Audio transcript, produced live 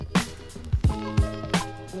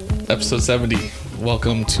Episode 70.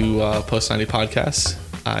 Welcome to Post 90 Podcast.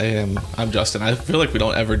 I'm Justin. I feel like we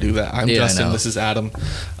don't ever do that. I'm Justin. This is Adam.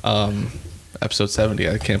 Episode 70.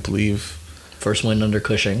 I can't believe. First win under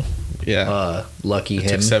Cushing. Yeah. Lucky it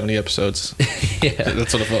him. took 70 episodes. Yeah.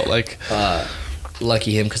 That's what it felt like.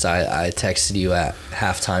 Lucky him because I texted you at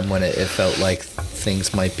halftime when it felt like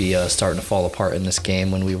things might be starting to fall apart in this game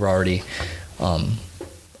when we were already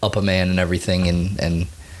up a man and everything, and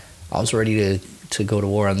I was ready to go to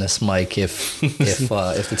war on this mic if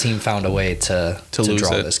the team found a way to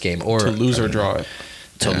draw this game, or to lose or draw it.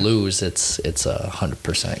 To lose, it's a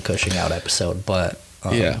 100% Cushing out episode, but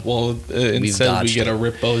instead we get a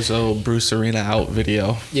Rip Bozo Bruce Arena out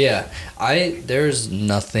video. Yeah, there's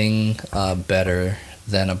nothing better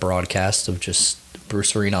than a broadcast of just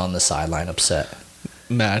Bruce Arena on the sideline upset.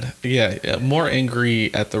 Mad. Yeah, more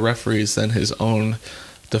angry at the referees than his own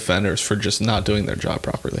defenders for just not doing their job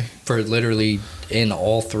properly. For literally in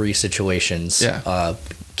all three situations,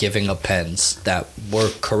 giving up pens that were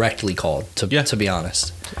correctly called, to be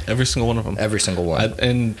honest. Every single one of them. Every single one.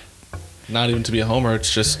 And not even to be a homer,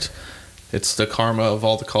 it's the karma of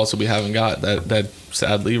all the calls that we haven't got that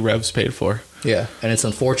sadly Revs paid for. Yeah, and it's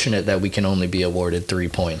unfortunate that we can only be awarded 3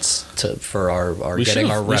 points for our getting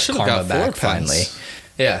our ref karma back finally.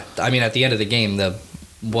 Yeah, I mean, at the end of the game,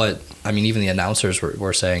 even the announcers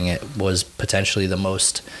were saying it was potentially the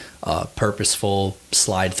most purposeful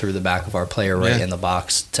slide through the back of our player in the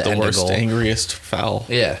box to end a goal. The worst, angriest foul.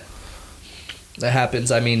 Yeah, that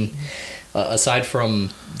happens. I mean, aside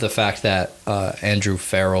from the fact that Andrew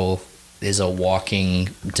Farrell is a walking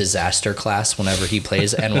disaster class whenever he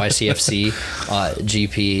plays NYCFC,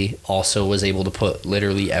 GP also was able to put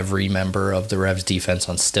literally every member of the Revs defense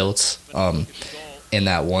on stilts in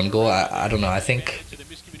that one goal. I don't know. I think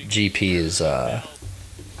GP is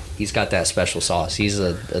he's got that special sauce. He's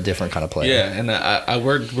a different kind of player. Yeah, and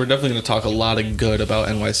we're definitely going to talk a lot of good about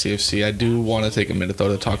NYCFC. I do want to take a minute though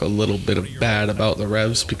to talk a little bit of bad about the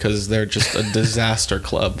Revs because they're just a disaster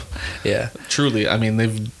club. Yeah, truly. I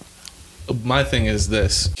mean, my thing is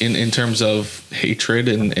this: in terms of hatred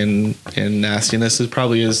and nastiness, it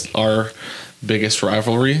probably is our biggest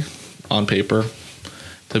rivalry on paper,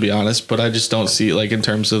 to be honest. But I just don't see, like, in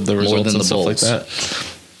terms of the results and stuff like that,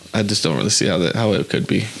 I just don't really see how it could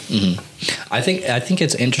be. Mm-hmm. I think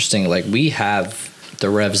it's interesting. Like, we have the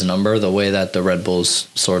Revs number the way that the Red Bulls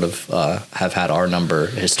sort of have had our number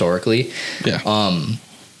historically. Yeah.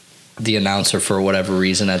 The announcer, for whatever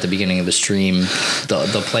reason, at the beginning of the stream,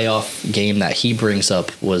 the playoff game that he brings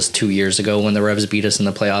up was 2 years ago when the Revs beat us in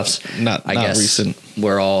the playoffs. I guess recent.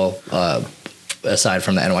 We're all, aside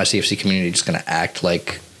from the NYCFC community, just going to act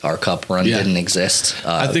like our cup run didn't exist.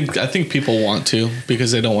 I think people want to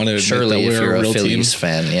because they don't want to admit surely that if we're you're a real Phillies team.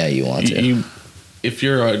 fan, you want to. If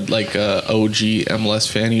you're a OG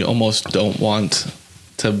MLS fan, you almost don't want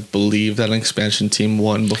to believe that an expansion team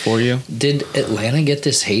won before you. Did Atlanta get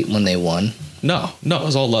this hate when they won? No, it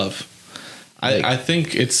was all love. I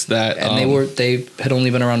think it's that, and they had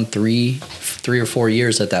only been around three or 4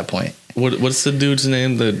 years at that point. What's the dude's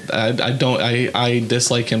name? I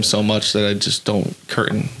dislike him so much that I just don't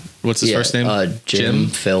curtain. What's his first name? Jim,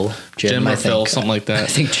 Phil, Jim or Phil, something like that. I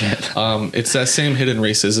think Jim. It's that same hidden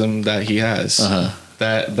racism that he has.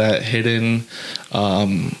 That hidden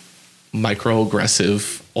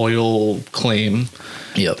microaggressive oil claim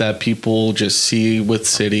that people just see with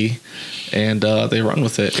City and they run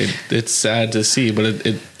with it. It's sad to see, but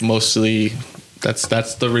it mostly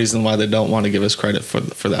that's the reason why they don't want to give us credit for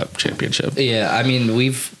that championship. Yeah, I mean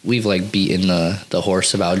we've like beaten the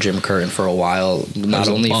horse about Jim Curtin for a while, not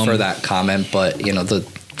only for that comment, but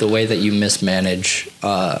the way that you mismanage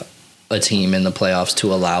a team in the playoffs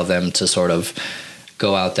to allow them to sort of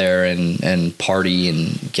go out there and party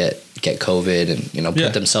and get COVID and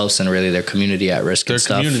put themselves and really their community at risk. Their and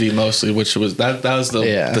stuff. Community mostly, which was that was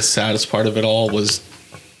the saddest part of it all was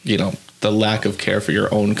the lack of care for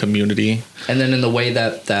your own community. And then in the way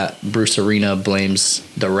that Bruce Arena blames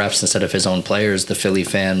the refs instead of his own players, the Philly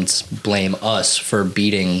fans blame us for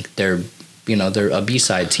beating their a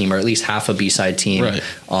B-side team, or at least half a B-side team. Right.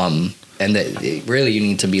 And that really you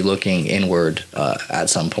need to be looking inward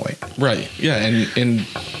at some point. Right. Yeah. And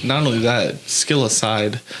not only that, skill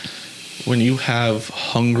aside, when you have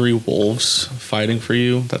hungry wolves fighting for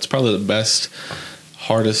you, that's probably the best,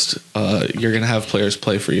 hardest you're going to have players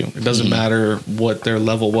play for you. It doesn't matter what their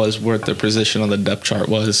level was, what their position on the depth chart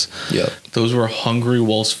was. Yeah. Those were hungry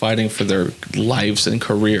wolves fighting for their lives and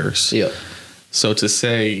careers. Yeah. So to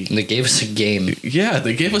say... They gave us a game. Yeah,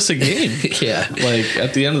 they gave us a game. Yeah. Like,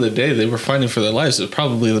 at the end of the day, they were fighting for their lives. It was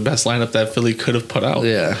probably the best lineup that Philly could have put out.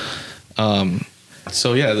 Yeah.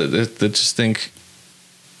 So, yeah, they just think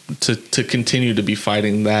to continue to be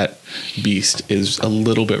fighting that beast is a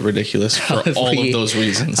little bit ridiculous for all of those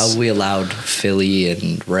reasons. How we allowed Philly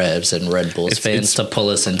and Revs and Red Bulls fans to pull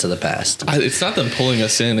us into the past. It's not them pulling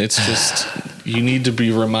us in. It's just you need to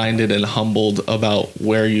be reminded and humbled about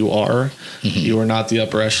where you are. Mm-hmm. You are not the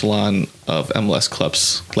upper echelon of MLS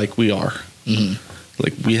clubs like we are. Mm-hmm.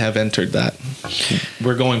 Like we have entered that.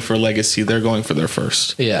 We're going for legacy. They're going for their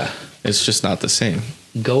first. Yeah. It's just not the same.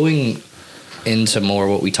 Going into more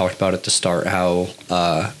what we talked about at the start, how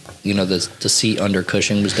the seat under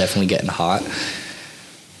Cushing was definitely getting hot.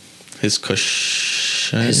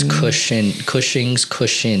 Cushing's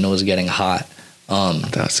cushion was getting hot.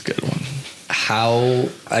 That's a good one.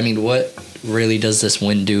 What really does this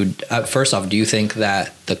win do? First off, do you think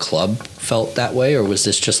that the club felt that way, or was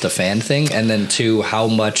this just a fan thing? And then two, how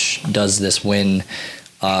much does this win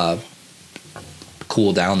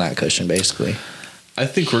cool down that cushion, basically? I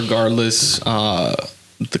think regardless,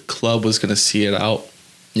 the club was going to see it out.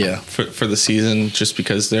 Yeah. For the season, just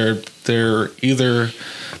because they're either,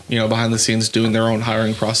 behind the scenes doing their own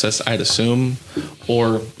hiring process, I'd assume,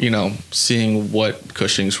 or, seeing what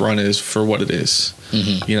Cushing's run is for what it is,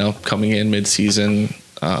 coming in mid-season,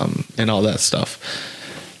 and all that stuff.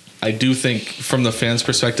 I do think from the fans'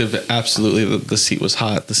 perspective, absolutely the seat was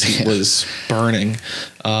hot. The seat was burning,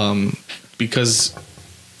 because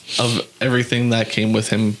of everything that came with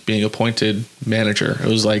him being appointed manager. It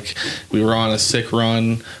was like we were on a sick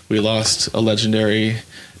run. We lost a legendary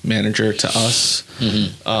manager to us.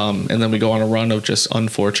 Mm-hmm. And then we go on a run of just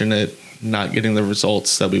unfortunate, not getting the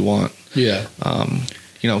results that we want. Yeah.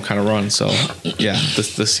 Kind of run. So yeah,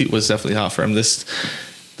 the seat was definitely hot for him. This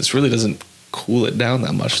really doesn't cool it down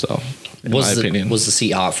that much though, in my opinion. Was the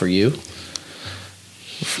seat hot for you?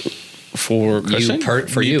 For Cushing?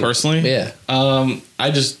 For you personally? Yeah. I'm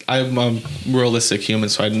a realistic human,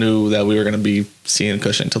 so I knew that we were going to be seeing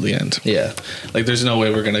Cushing till the end. Yeah. Like, there's no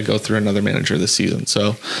way we're going to go through another manager this season.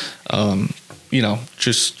 So,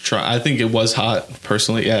 just try. I think it was hot.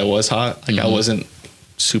 Personally, yeah, it was hot. Like, mm-hmm.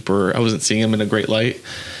 I wasn't seeing him in a great light.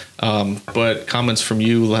 But comments from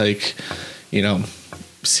you, like,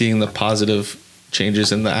 seeing the positive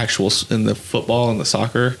changes in the football and the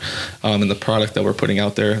soccer, and the product that we're putting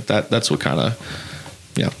out there, that's what kind of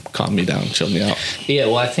calmed me down, chilled me out. Yeah,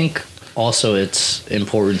 well, I think also it's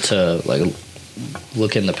important to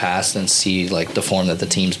look in the past and see the form that the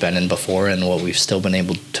team's been in before and what we've still been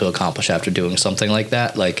able to accomplish after doing something like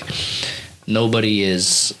that. Nobody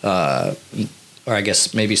is or I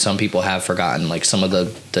guess maybe some people have forgotten some of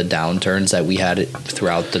the downturns that we had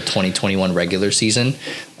throughout the 2021 regular season.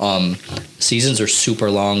 Seasons are super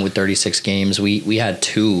long with 36 games. We had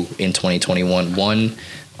two in 2021. One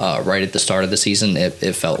right at the start of the season,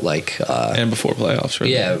 it felt like and before playoffs, right?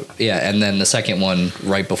 Yeah, and then the second one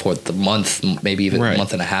right before the month, maybe even a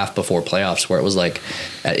month and a half before playoffs, where it was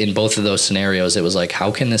in both of those scenarios, it was how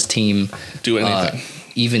can this team do anything?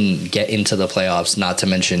 Even get into the playoffs, not to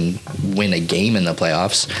mention win a game in the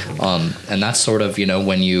playoffs. And that's sort of,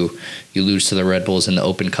 when you lose to the Red Bulls in the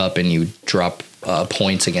Open Cup and you drop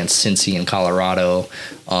points against Cincy and Colorado,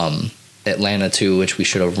 Atlanta too, which we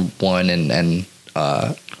should have won, and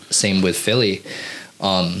same with Philly,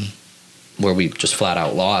 where we just flat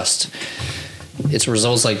out lost. It's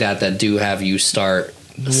results like that do have you start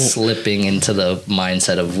slipping into the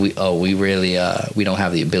mindset of we don't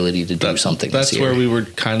have the ability to do something. That's where we were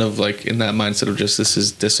kind of in that mindset of just, this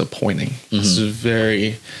is disappointing. Mm-hmm. This is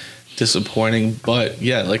very disappointing. But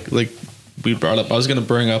yeah, like we brought up, I was going to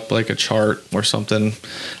bring up a chart or something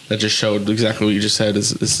that just showed exactly what you just said,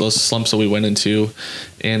 is those slumps that we went into,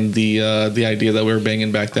 and the idea that we were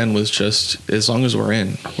banging back then was just, as long as we're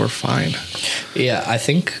in, we're fine. Yeah, I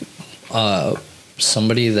think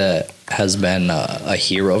somebody that has been a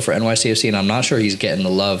hero for NYCFC, and I'm not sure he's getting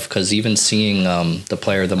the love, because even seeing the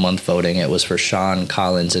Player of the Month voting, it was for Sean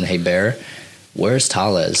Collins and Hebert. Where's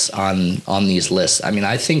Tales on these lists? I mean,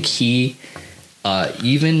 I think he,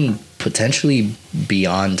 even potentially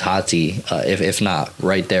beyond Tati, if not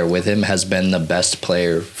right there with him, has been the best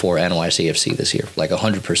player for NYCFC this year,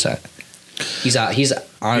 100%. He's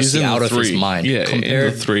honestly out of his mind. Yeah,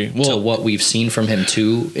 compared to what we've seen from him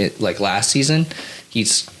too, last season.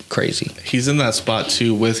 He's crazy. He's in that spot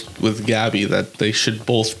too with Gabby, that they should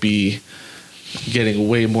both be getting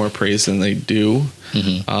way more praise than they do.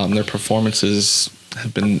 Mm-hmm. Their performances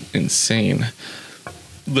have been insane.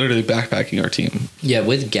 Literally backpacking our team. Yeah,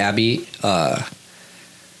 with Gabby, I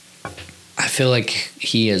feel like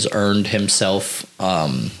he has earned himself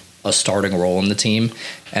a starting role in the team,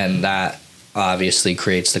 and that obviously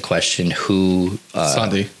creates the question who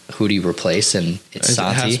do you replace, and it's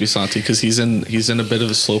Santi. It has to be Santi, because he's in a bit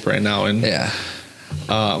of a slope right now, and yeah,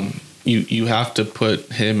 you have to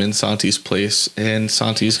put him in Santi's place, and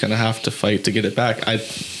Santi's going to have to fight to get it back.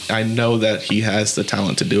 I know that he has the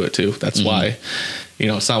talent to do it too. That's why,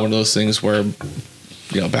 it's not one of those things where,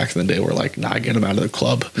 back in the day we're like, nah, get him out of the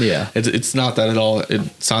club. Yeah. It's not that at all.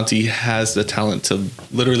 Santi has the talent to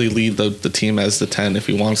literally lead the team as the 10 if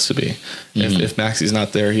he wants to be. If Maxi's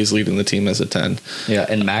not there, he's leading the team as a 10. Yeah,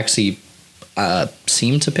 and Maxi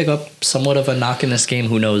seemed to pick up somewhat of a knock in this game.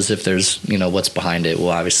 Who knows if there's, what's behind it. We'll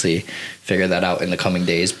obviously figure that out in the coming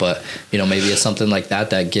days. But, maybe it's something like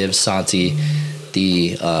that gives Santi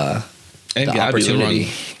the opportunity.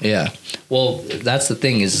 Yeah. Well, that's the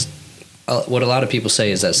thing is, what a lot of people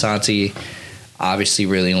say is that Santi obviously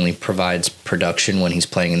really only provides production when he's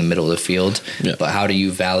playing in the middle of the field. Yeah. But how do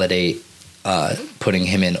you validate putting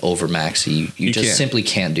him in over Maxi? You just simply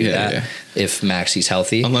can't do that if Maxi's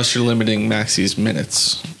healthy. Unless you're limiting Maxi's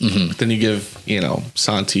minutes. Then you give,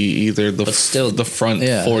 Santi either the front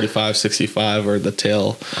 45, 65 or the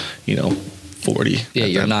tail, 40. Yeah,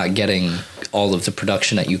 you're not getting all of the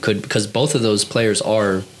production that you could, because both of those players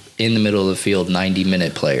are in the middle of the field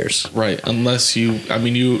 90-minute players. Right, unless you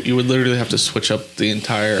would literally have to switch up the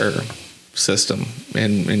entire system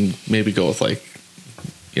and maybe go with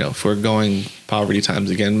if we're going poverty times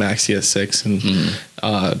again, Maxi at 6 and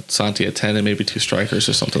Santi at 10 and maybe 2 strikers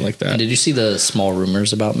or something like that. And did you see the small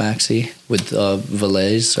rumors about Maxi with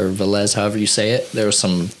Velez, however you say it? There was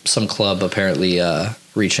some club apparently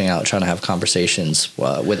reaching out, trying to have conversations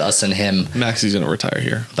with us and him. Maxi's going to retire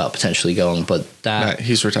here. About potentially going, but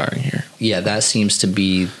he's retiring here. Yeah, that seems to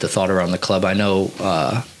be the thought around the club. I know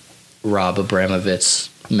Rob Abramovitz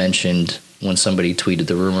mentioned when somebody tweeted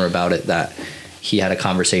the rumor about it that he had a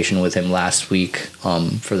conversation with him last week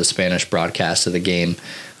for the Spanish broadcast of the game,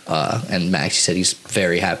 and Maxi said he's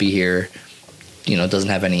very happy here, doesn't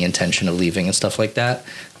have any intention of leaving and stuff like that.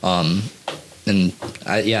 And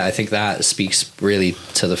I think that speaks really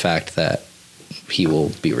to the fact that he will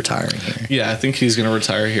be retiring here. Yeah, I think he's going to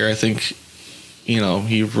retire here. I think,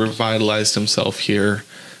 he revitalized himself here,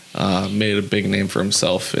 made a big name for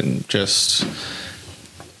himself, and just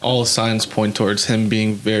all signs point towards him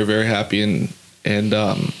being very, very happy and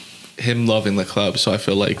him loving the club. So I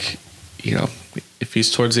feel like, if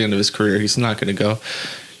he's towards the end of his career, he's not going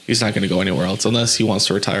to go anywhere else unless he wants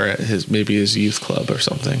to retire at his youth club or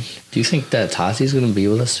something. Do you think that Tati's going to be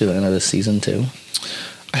with us through the end of the season too?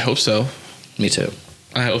 I hope so. Me too.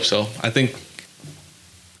 I hope so. I think,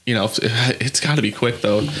 it's got to be quick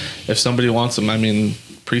though. If somebody wants him,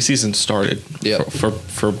 preseason started for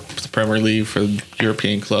the Premier League, for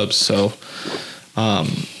European clubs. So,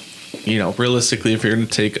 realistically, if you're going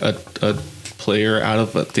to take a player out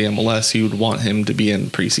of the MLS, you would want him to be in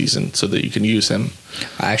preseason so that you can use him.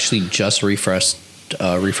 I actually just refreshed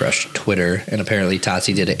Twitter, and apparently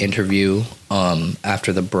Tati did an interview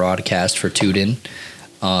after the broadcast for Tudin,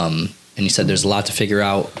 and he said there's a lot to figure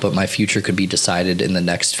out, but my future could be decided in the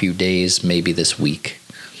next few days, maybe this week.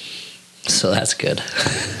 So that's good.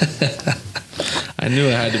 I knew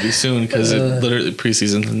it had to be soon because it literally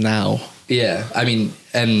preseason now. Yeah,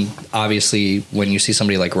 and obviously when you see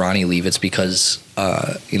somebody like Ronnie leave, it's because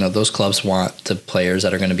those clubs want the players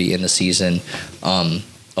that are going to be in the season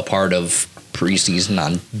a part of preseason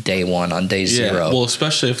on day 1, on day 0. Yeah, well,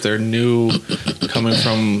 especially if they're new, coming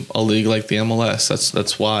from a league like the MLS.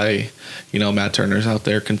 That's why Matt Turner's out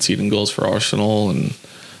there conceding goals for Arsenal and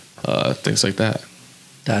things like that.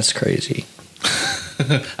 That's crazy.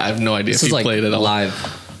 I have no idea if he played at all.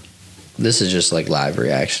 This is just like live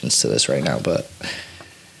reactions to this right now, but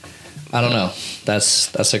I don't know.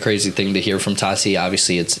 That's a crazy thing to hear from Tati.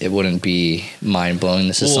 Obviously, it wouldn't be mind blowing.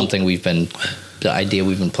 This is something the idea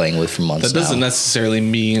we've been playing with for months. That doesn't necessarily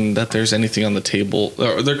mean that there's anything on the table,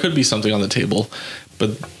 or there could be something on the table,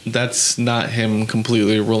 but that's not him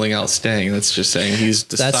completely ruling out staying. That's just saying he's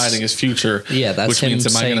deciding his future. Yeah, that's which him means,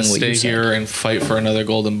 am I going to stay here and fight for another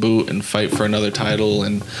Golden Boot and fight for another title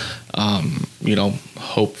and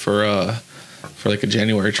hope for like a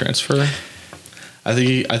January transfer? I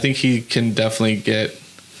think he can definitely get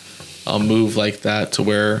a move like that to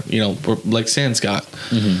where like Sands got,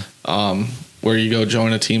 where you go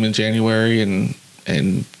join a team in January and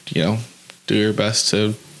do your best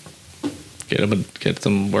to get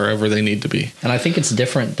them wherever they need to be. And I think it's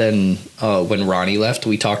different than when Ronnie left.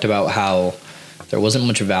 We talked about how there wasn't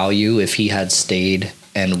much value if he had stayed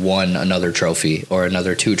and won another trophy or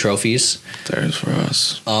another 2 trophies. There's for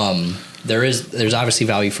us. There's obviously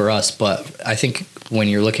value for us, but I think when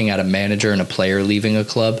you're looking at a manager and a player leaving a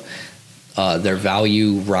club, their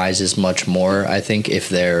value rises much more, I think, if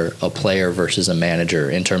they're a player versus a manager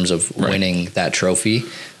in terms of winning that trophy.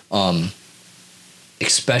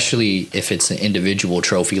 especially if it's an individual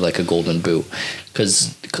trophy like a Golden Boot.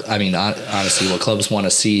 Because, I mean, honestly, what clubs want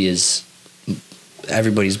to see is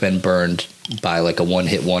everybody's been burned by like a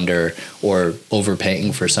one-hit wonder or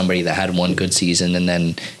overpaying for somebody that had one good season, and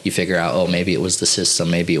then you figure out, oh, maybe it was the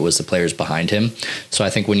system, maybe it was the players behind him. So I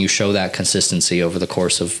think when you show that consistency over the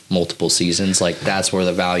course of multiple seasons, like that's where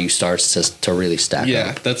the value starts to really stack up.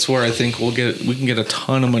 Yeah, that's where I think we can get a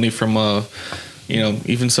ton of money from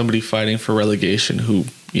even somebody fighting for relegation who,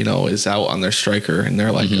 is out on their striker and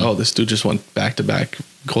they're like, oh, this dude just went back-to-back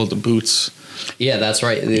Golden Boots. Yeah, that's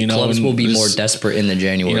right. The clubs will be more desperate in the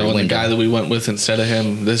January window. The guy that we went with instead of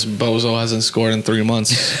him, this bozo hasn't scored in 3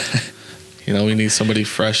 months. We need somebody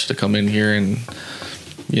fresh to come in here and,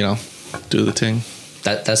 do the thing.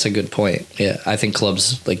 That's a good point. Yeah, I think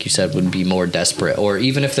clubs, like you said, would be more desperate. Or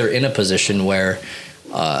even if they're in a position where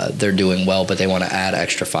they're doing well, but they want to add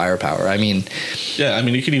extra firepower. I mean... Yeah,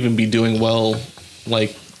 you could even be doing well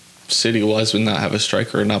like City was and not have a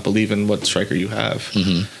striker and not believe in what striker you have.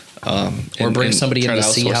 Mm-hmm. Or bring somebody in to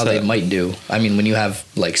see how they might do. I mean, when you have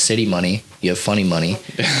like City money, you have funny money.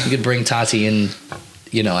 You could bring Tati in,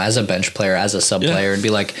 as a bench player, as a sub player, and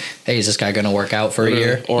be like, "Hey, is this guy going to work out for a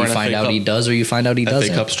year?" Or you find out he does, or you find out he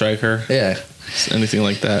doesn't. FA Cup striker, anything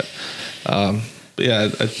like that. But yeah,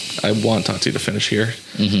 I want Tati to finish here.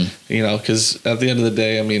 Mm-hmm. Because at the end of the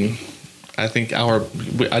day,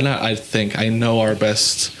 I know our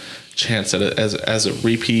best chance at as a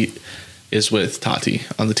repeat is with Tati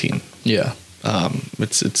on the team. Yeah.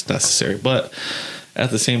 It's necessary. But at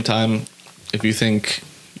the same time, if you think,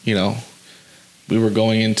 we were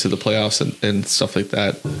going into the playoffs and stuff like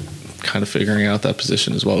that, kind of figuring out that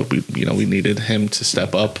position as well, we needed him to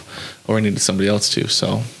step up or we needed somebody else to,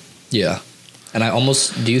 so. Yeah. And I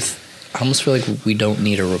almost feel like we don't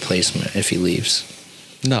need a replacement if he leaves.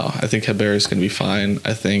 No, I think Hebert is going to be fine.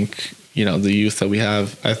 I think, the youth that we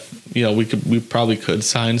have, we probably could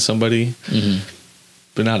sign somebody,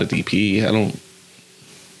 but not a DP.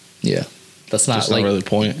 Yeah, that's not really the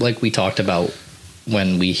point. Like we talked about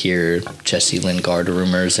when we hear Jesse Lingard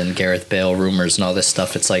rumors and Gareth Bale rumors and all this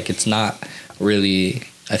stuff. It's like it's not really.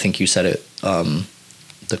 I think you said it.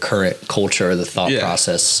 The current culture, the thought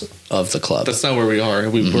process of the club. That's not where we are.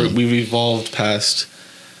 We've evolved past.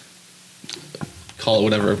 Call it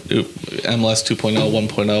whatever, MLS 2.0,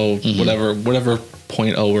 1.0, whatever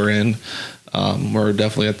 0.0 we're in. We're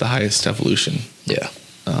definitely at the highest evolution. Yeah.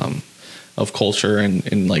 Of culture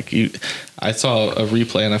and like I saw a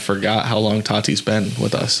replay and I forgot how long Tati's been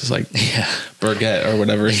with us. It's like Burgett or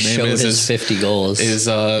whatever his name is. His 50 goals is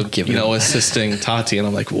assisting Tati, and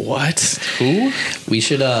I'm like, what? Who? We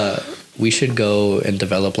should go and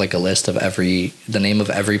develop like a list of the name of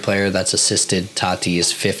every player that's assisted Tati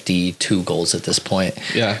is 52 goals at this point.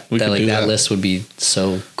 Yeah, we could do that list would be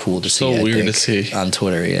so cool to see. So weird to see on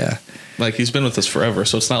Twitter. Yeah, like he's been with us forever,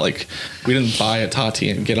 so it's not like we didn't buy a Tati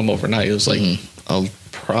and get him overnight. It was like a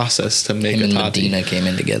process to make him a Tati. Medina came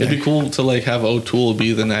in together. It'd be cool to like have O'Toole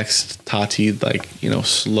be the next Tati, like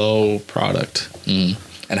slow product. And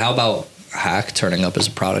how about Hack turning up as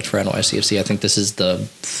a product for NYCFC? I think this is the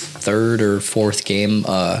third or fourth game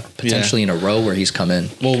potentially in a row where he's come in.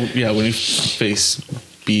 Well, yeah, when you face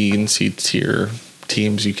B and C tier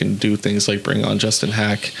teams, you can do things like bring on Justin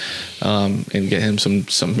Hack and get him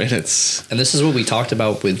some minutes. And this is what we talked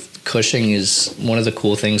about with Cushing. Is one of the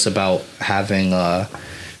cool things about having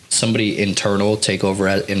somebody internal take over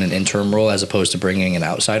in an interim role as opposed to bringing an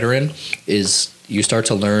outsider in is you start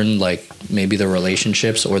to learn like maybe the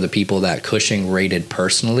relationships or the people that Cushing rated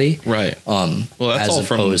personally. Right. Well, that's all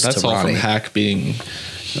from Hack being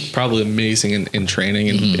probably amazing in training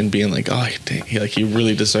and being like, oh, he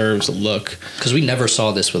really deserves a look. Because we never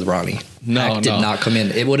saw this with Ronnie. Hack did not come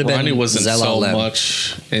in. It would have been Ronnie wasn't Zelalem. So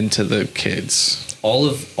much into the kids. All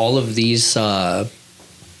of these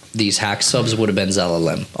Hack subs would have been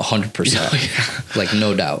Zelalem, 100%. Like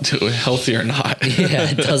no doubt. Healthy or not.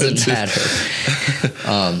 Yeah, it doesn't matter.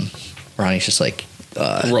 Ronnie's just like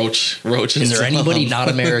Roach. Is there anybody not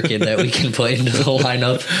American that we can put into the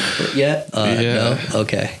lineup yet? No.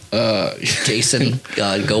 Okay. Jason,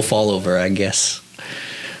 go fall over, I guess.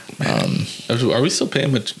 Are we still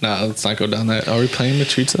paying? Nah, let's not go down that. Are we paying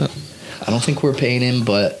Matrita? I don't think we're paying him,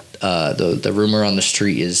 but the rumor on the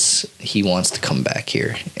street is he wants to come back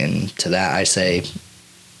here, and to that I say,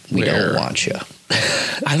 we don't want you.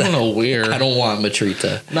 I don't know where. I don't want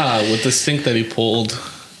Matrita. Nah, with the stink that he pulled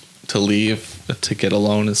to leave to get a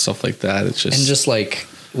loan and stuff like that, it's just... And just like,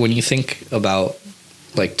 when you think about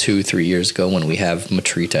like 2-3 years ago when we have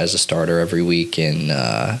Matrita as a starter every week and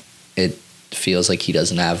it feels like he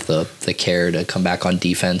doesn't have the care to come back on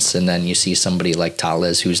defense, and then you see somebody like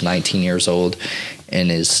Tales who's 19 years old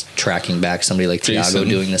and is tracking back somebody like Thiago Jason.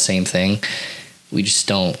 doing the same thing. We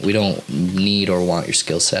don't need or want your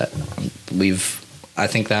skill set. I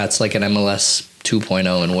think that's like an MLS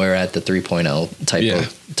 2.0, and we're at the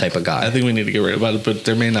 3.0 type of guy. I think we need to get rid of it, but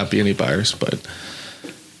there may not be any buyers, but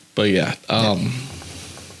yeah.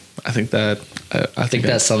 I think that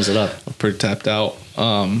sums it up. I'm pretty tapped out.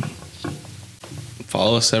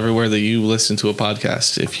 Follow us everywhere that you listen to a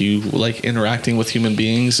podcast. If you like interacting with human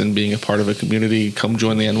beings and being a part of a community, come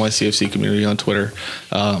join the NYCFC community on Twitter.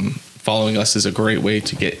 Following us is a great way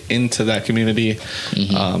to get into that community.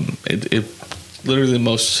 It literally the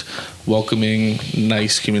most welcoming,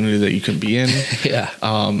 nice community that you can be in. Yeah.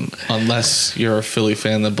 Unless you're a Philly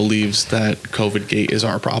fan that believes that COVID gate is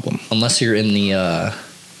our problem. Unless you're in the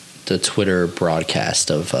Twitter broadcast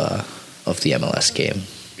of the MLS game.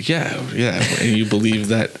 Yeah. And you believe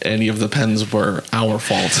that any of the pens were our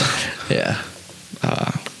fault. Yeah.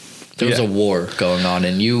 There was a war going on,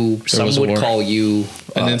 and some would call you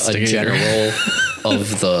a general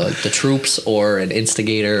of the troops, or an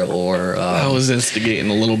instigator, or I was instigating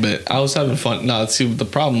a little bit. I was having fun. No, see, the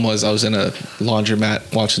problem was I was in a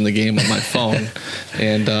laundromat watching the game on my phone,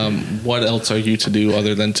 and what else are you to do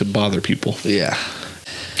other than to bother people? Yeah.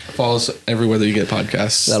 Follow us everywhere that you get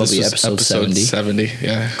podcasts. That'll be episode 70. 70,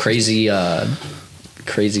 yeah. Crazy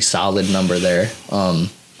solid number there.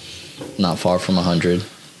 Not far from 100.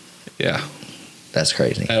 Yeah. That's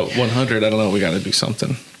crazy. At 100, I don't know. We got to do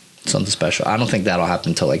something special. I don't think that'll happen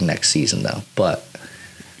until like next season though. But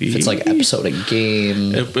if it's like episode a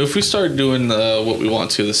game, if we start doing what we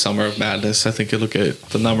want to the Summer of Madness, I think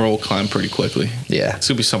the number will climb pretty quickly. Yeah, it's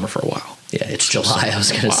gonna be summer for a while. Yeah, it's July. I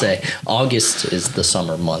was gonna say August is the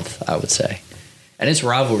summer month, I would say, and it's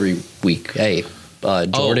rivalry week. Hey,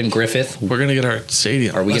 Jordan Griffith. We're gonna get our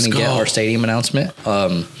stadium. Are we gonna get our stadium announcement?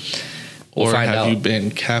 Or have you been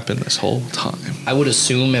capping this whole time? I would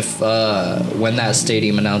assume if when that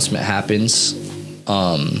stadium announcement happens,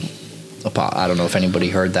 I don't know if anybody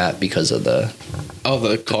heard that because of the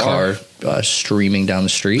car streaming down the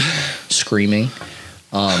street, screaming.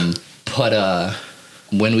 But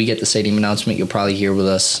when we get the stadium announcement, you'll probably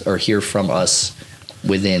hear from us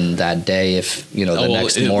within that day. If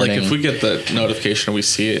next morning, like if we get the notification and we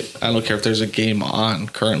see it, I don't care if there's a game on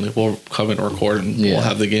currently, we'll come and record and we'll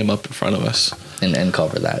have the game up in front of us and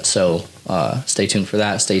cover that. So stay tuned for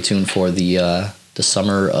that. Stay tuned for the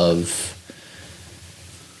summer of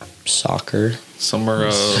soccer, summer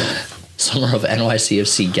of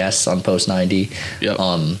NYCFC guests on Post 90. Yep.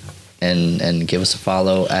 And give us a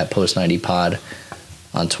follow at Post 90 Pod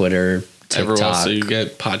on Twitter, TikTok, everywhere so you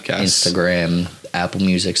get podcasts, Instagram, Apple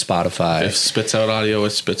Music, Spotify. If it spits out audio, it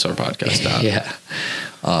spits our podcast out. Yeah.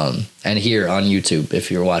 And here on YouTube,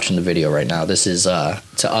 if you're watching the video right now, this is to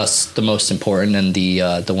us the most important and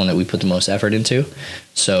the one that we put the most effort into.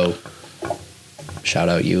 So shout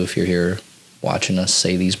out you if you're here watching us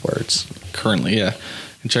say these words. Currently, yeah.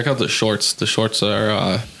 And check out the shorts. The shorts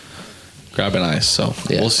are grabbing eyes. So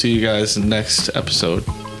we'll see you guys in the next episode.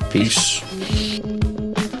 Peace.